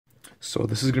So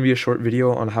this is going to be a short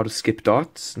video on how to skip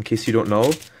dots. In case you don't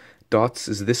know, dots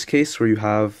is this case where you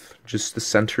have just the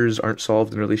centers aren't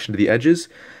solved in relation to the edges,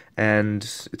 and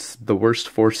it's the worst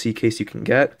 4C case you can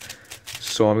get.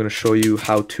 So I'm going to show you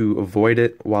how to avoid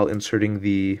it while inserting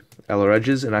the LR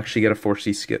edges and actually get a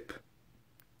 4C skip.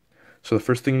 So the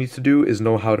first thing you need to do is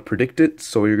know how to predict it.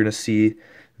 So you're going to see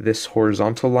this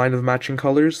horizontal line of matching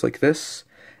colors like this,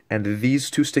 and these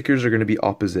two stickers are going to be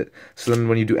opposite. So then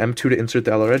when you do M2 to insert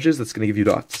the LR edges, that's going to give you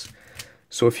dots.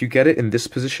 So if you get it in this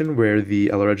position where the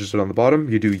LR edges are on the bottom,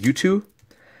 you do U2,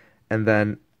 and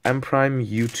then M prime,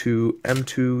 U2,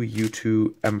 M2,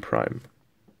 U2, M prime.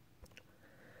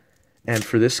 And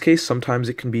for this case, sometimes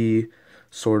it can be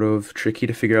sort of tricky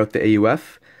to figure out the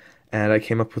AUF, and I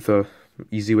came up with a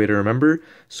easy way to remember.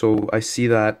 So I see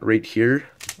that right here,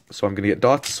 so I'm going to get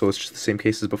dots, so it's just the same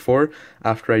case as before.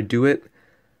 After I do it,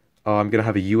 I'm going to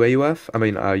have a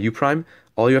U prime.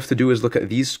 All you have to do is look at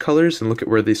these colors and look at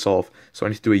where they solve. So I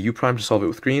need to do a U prime to solve it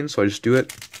with green, so I just do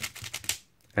it,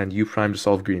 and U prime to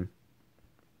solve green.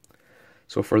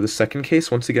 So for the second case,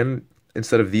 once again,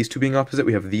 instead of these two being opposite,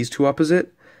 we have these two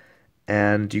opposite,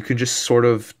 and you can just sort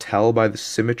of tell by the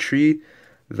symmetry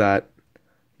that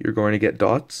you're going to get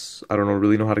dots. I don't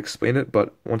really know how to explain it,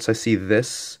 but once I see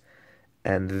this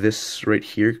and this right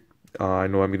here, I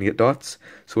know I'm going to get dots.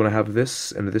 So when I have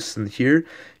this and this in here,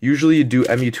 usually you do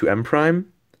MU to M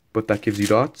prime, but that gives you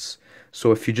dots.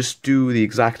 So if you just do the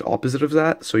exact opposite of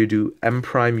that, so you do M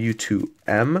prime U to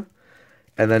M,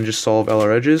 and then just solve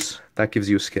LR edges, that gives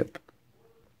you a skip.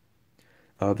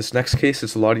 This next case,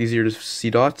 it's a lot easier to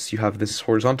see dots. You have this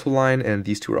horizontal line and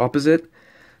these two are opposite.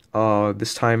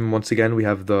 This time, once again, we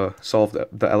have the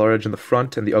LR edge in the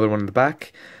front and the other one in the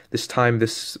back. This time,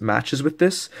 this matches with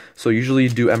this. So usually you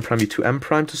do M prime U to M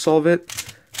prime to solve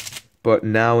it. But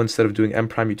now, instead of doing M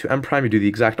prime U to M prime, you do the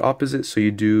exact opposite. So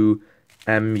you do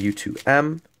M U to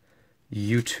M,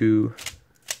 U2,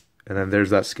 and then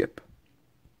there's that skip.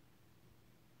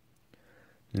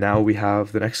 Now we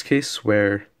have the next case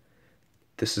where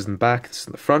this is in the back, this is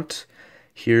in the front.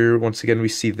 Here, once again, we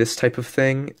see this type of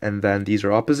thing, and then these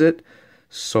are opposite.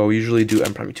 So usually do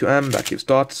M prime U to M, that gives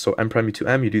dots. So M prime U to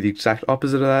M, you do the exact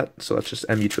opposite of that. So that's just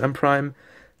M U to M prime,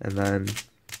 and then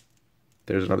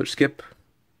there's another skip.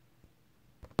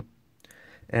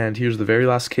 And here's the very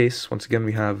last case. Once again,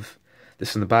 we have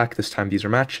this in the back. This time these are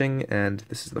matching, and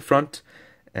this is in the front.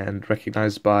 And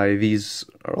recognized by these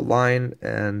are a line,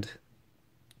 and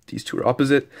these two are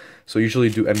opposite. So usually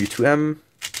do M U to M.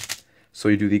 So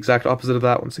you do the exact opposite of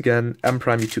that. Once again, M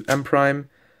prime U to M prime.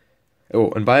 Oh,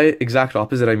 and by exact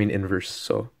opposite, I mean inverse.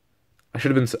 So I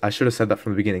should have said that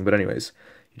from the beginning. But anyways,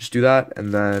 you just do that,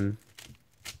 and then